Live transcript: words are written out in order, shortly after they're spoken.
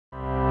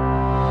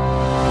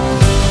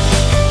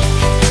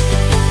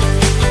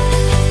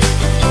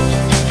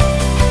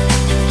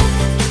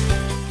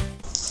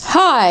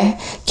Hi,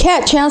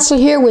 Kat Chancellor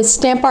here with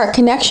Stamp Art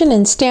Connection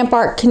and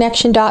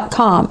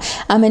StampArtConnection.com.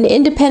 I'm an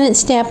independent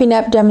Stampin'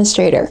 Up!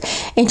 Demonstrator,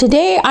 and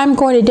today I'm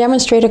going to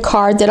demonstrate a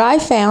card that I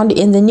found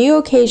in the New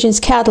Occasions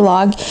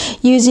catalog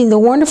using the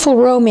wonderful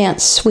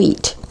Romance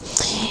Suite.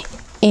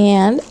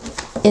 And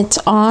it's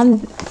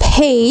on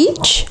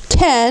page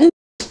 10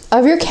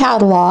 of your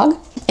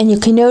catalog. And you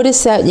can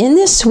notice that in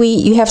this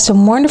suite you have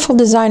some wonderful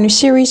designer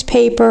series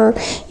paper,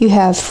 you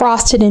have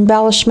frosted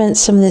embellishments,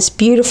 some of this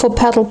beautiful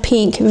petal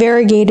pink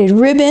variegated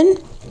ribbon,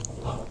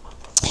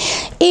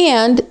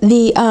 and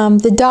the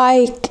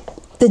framelit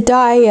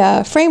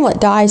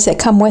dies that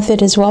come with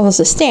it, as well as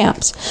the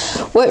stamps.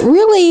 What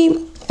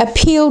really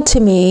appealed to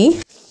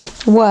me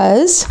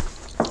was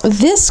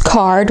this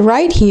card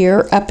right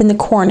here up in the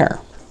corner.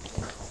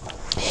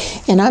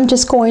 And I'm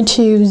just going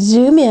to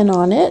zoom in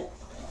on it.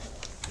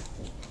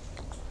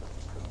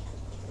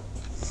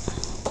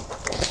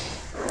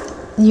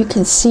 You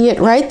can see it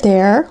right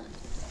there.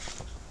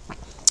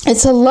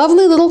 It's a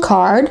lovely little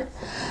card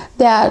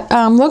that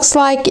looks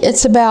like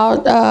it's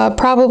about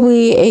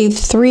probably a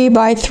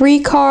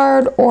 3x3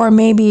 card or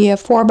maybe a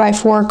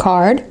 4x4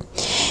 card,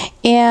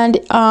 and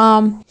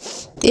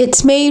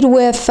it's made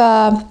with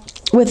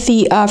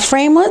the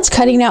framelits,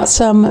 cutting out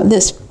some of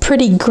this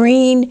pretty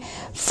green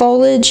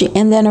foliage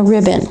and then a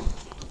ribbon.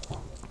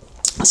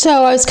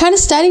 So I was kind of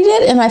studied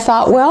it, and I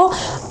thought, well,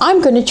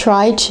 I'm going to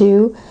try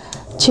to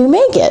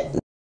make it.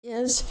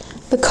 Is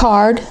the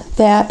card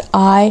that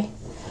I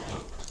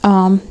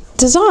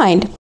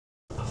designed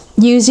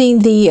using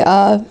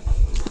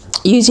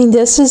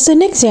this as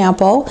an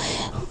example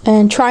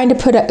and trying to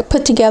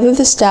put together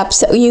the steps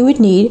that you would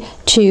need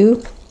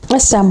to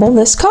assemble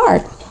this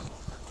card.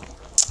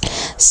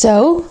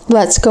 So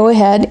let's go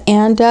ahead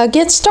and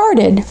get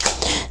started.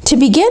 To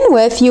begin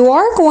with, you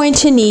are going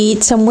to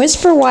need some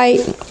Whisper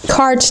White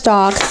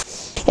cardstock,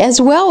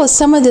 as well as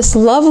some of this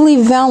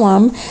lovely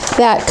vellum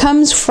that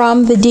comes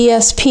from the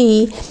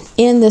DSP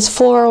in this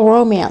Floral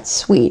Romance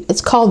suite. It's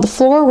called the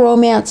Floral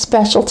Romance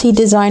Specialty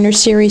Designer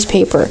Series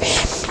paper,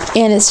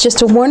 and it's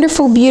just a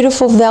wonderful,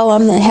 beautiful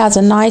vellum that has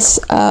a nice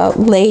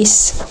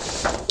lace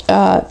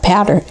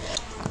pattern.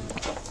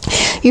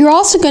 You're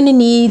also going to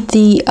need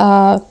the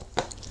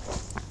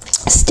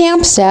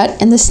stamp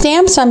set, and the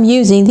stamps I'm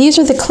using, these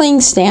are the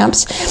cling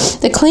stamps.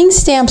 The cling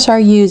stamps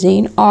I'm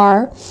using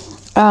are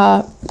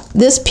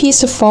this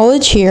piece of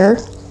foliage here,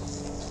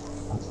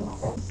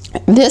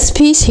 this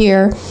piece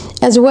here,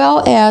 as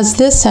well as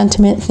this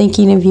sentiment,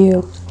 thinking of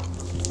you.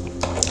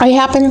 I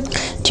happen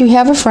to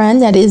have a friend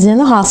that is in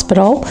the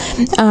hospital.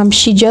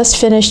 She just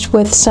finished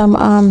with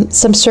some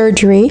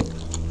surgery.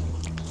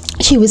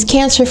 She was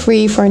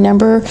cancer-free for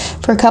a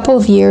couple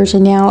of years,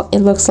 and now it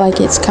looks like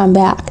it's come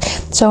back.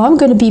 So I'm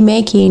going to be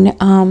making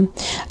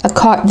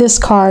this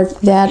card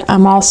that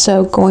I'm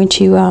also going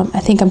to, I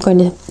think I'm going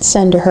to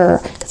send to her,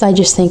 because I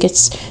just think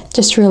it's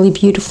just really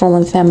beautiful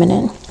and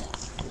feminine.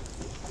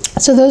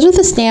 So those are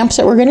the stamps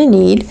that we're going to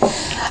need.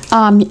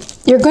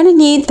 You're going to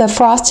need the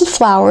frosted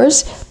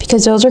flowers,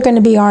 because those are going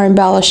to be our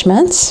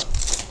embellishments.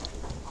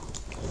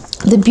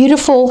 The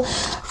beautiful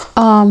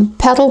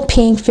petal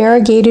pink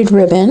variegated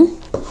ribbon.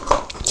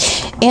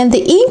 And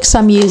the inks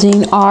I'm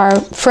using are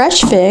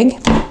Fresh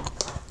Fig,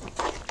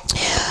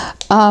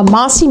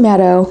 Mossy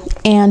Meadow,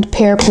 and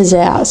Pear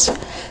Pizzazz.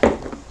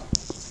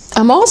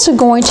 I'm also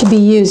going to be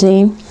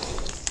using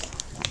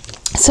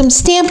some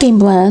stamping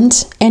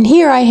blends, and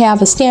here I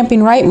have a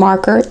Stampin' Right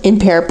marker in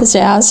Pear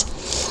Pizzazz,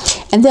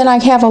 and then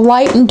I have a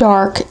light and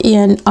dark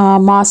in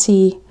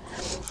Mossy,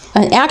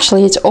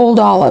 actually it's Old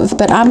Olive,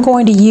 but I'm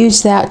going to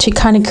use that to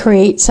kind of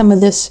create some of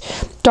this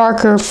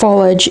darker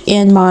foliage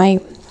in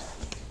my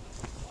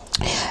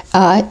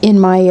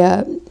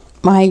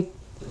my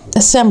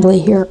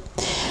assembly here.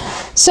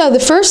 So the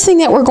first thing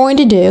that we're going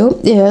to do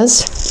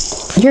is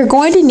you're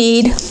going to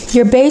need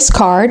your base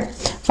card,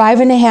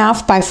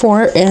 5.5 by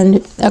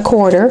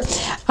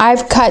 4.25.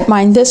 I've cut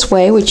mine this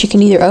way, which you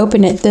can either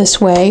open it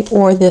this way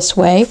or this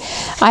way.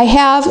 I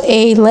have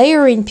a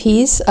layering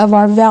piece of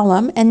our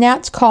vellum, and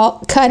that's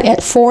cut at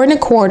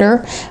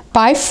 4.25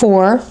 by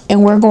 4,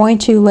 and we're going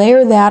to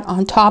layer that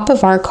on top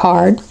of our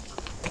card.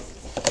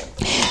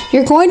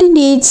 You're going to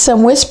need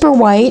some Whisper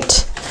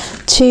White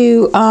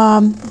to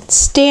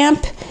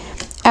stamp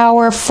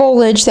our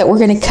foliage that we're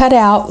going to cut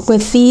out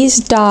with these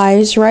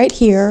dies right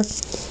here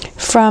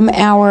from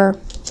our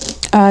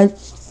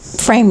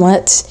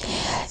framelits.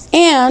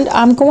 And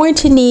you're going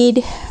to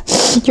need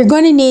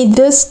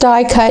this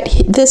die cut,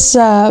 this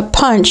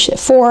punch,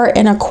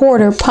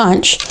 4.25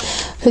 punch,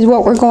 because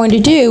what we're going to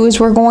do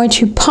is we're going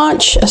to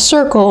punch a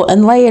circle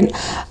and lay it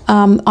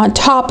on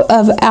top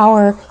of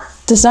our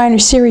designer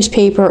series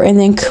paper, and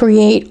then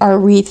create our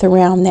wreath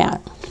around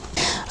that.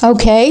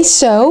 Okay,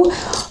 so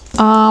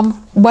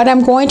what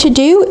I'm going to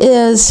do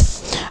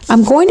is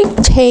I'm going to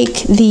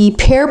take the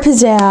Pear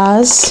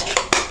Pizzazz,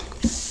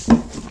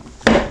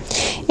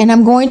 and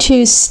I'm going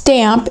to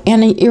stamp,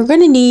 and you're going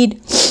to need,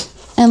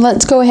 and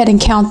let's go ahead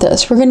and count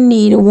this. We're going to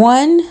need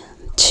 1,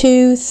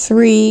 2,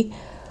 3,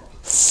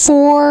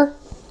 4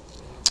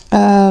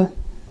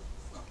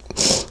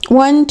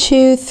 1,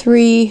 2,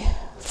 3,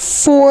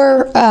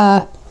 4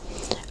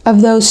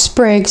 of those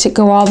sprigs that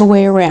go all the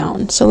way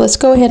around. So let's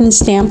go ahead and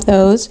stamp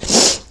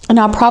those. And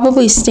I'll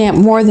probably stamp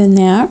more than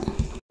that.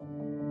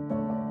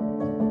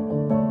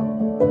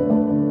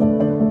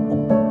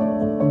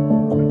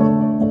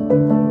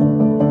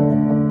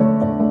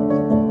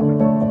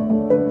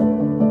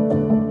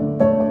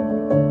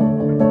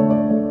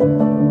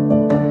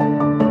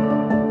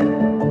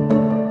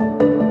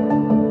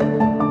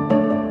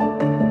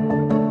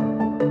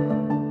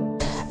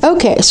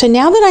 Okay, so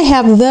now that I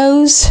have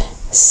those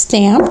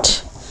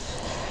stamped,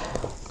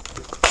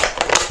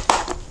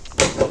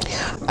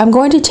 I'm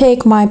going to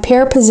take my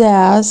Pear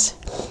Pizzazz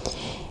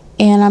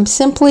and I'm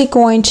simply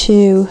going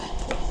to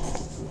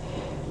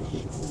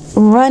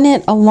run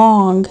it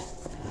along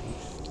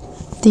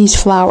these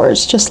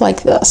flowers just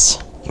like this,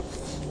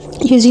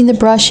 using the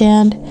brush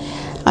end.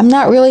 I'm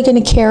not really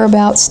going to care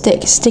about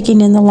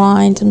sticking in the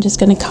lines. I'm just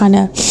going to kind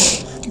of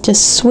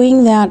just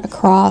swing that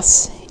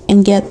across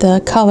and get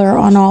the color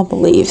on all the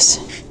leaves.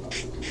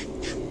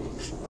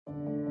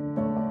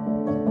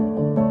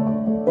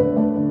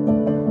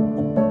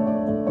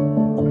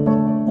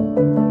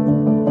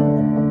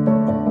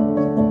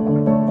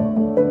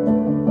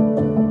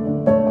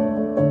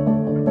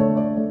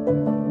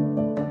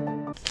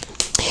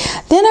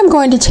 Then I'm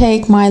going to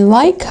take my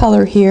light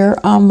color here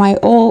on my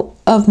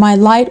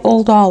light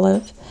old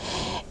olive,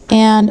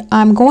 and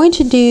I'm going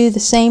to do the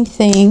same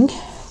thing.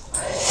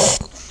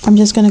 I'm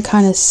just going to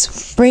kind of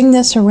bring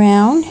this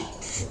around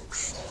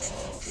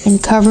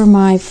and cover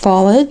my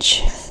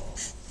foliage.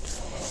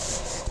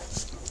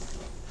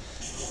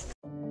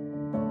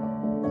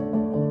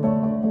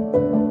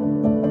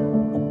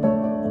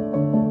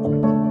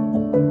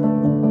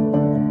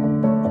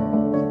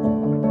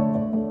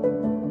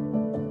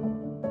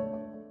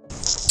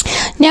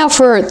 Now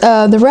for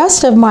the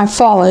rest of my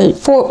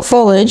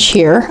foliage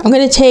here, I'm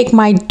going to take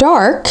my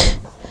dark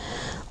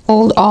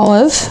old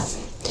olive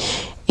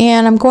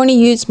and I'm going to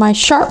use my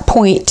sharp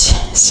point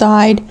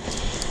side,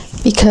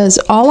 because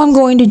all I'm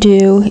going to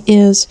do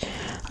is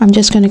I'm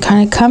just going to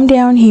kind of come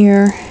down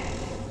here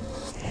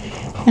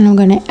and I'm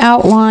going to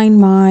outline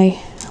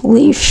my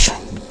leaf.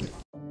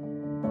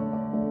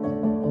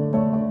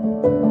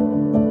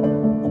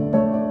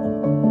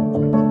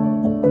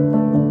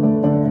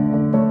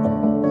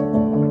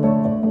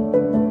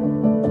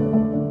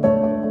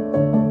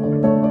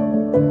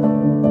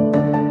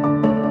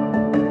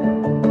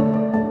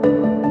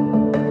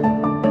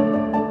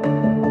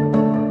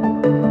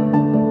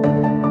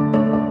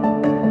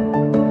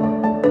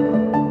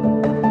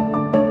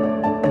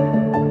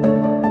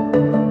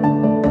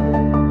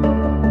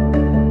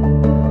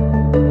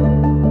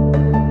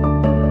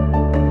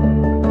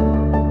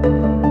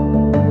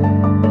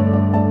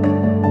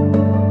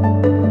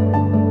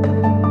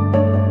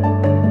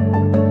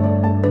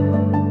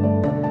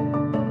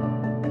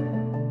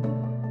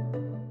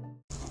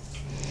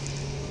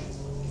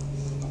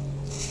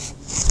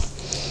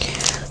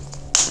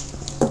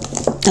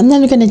 I'm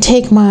then going to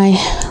take my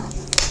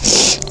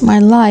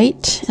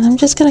light and I'm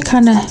just going to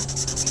kind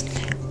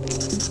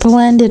of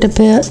blend it a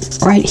bit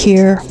right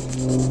here.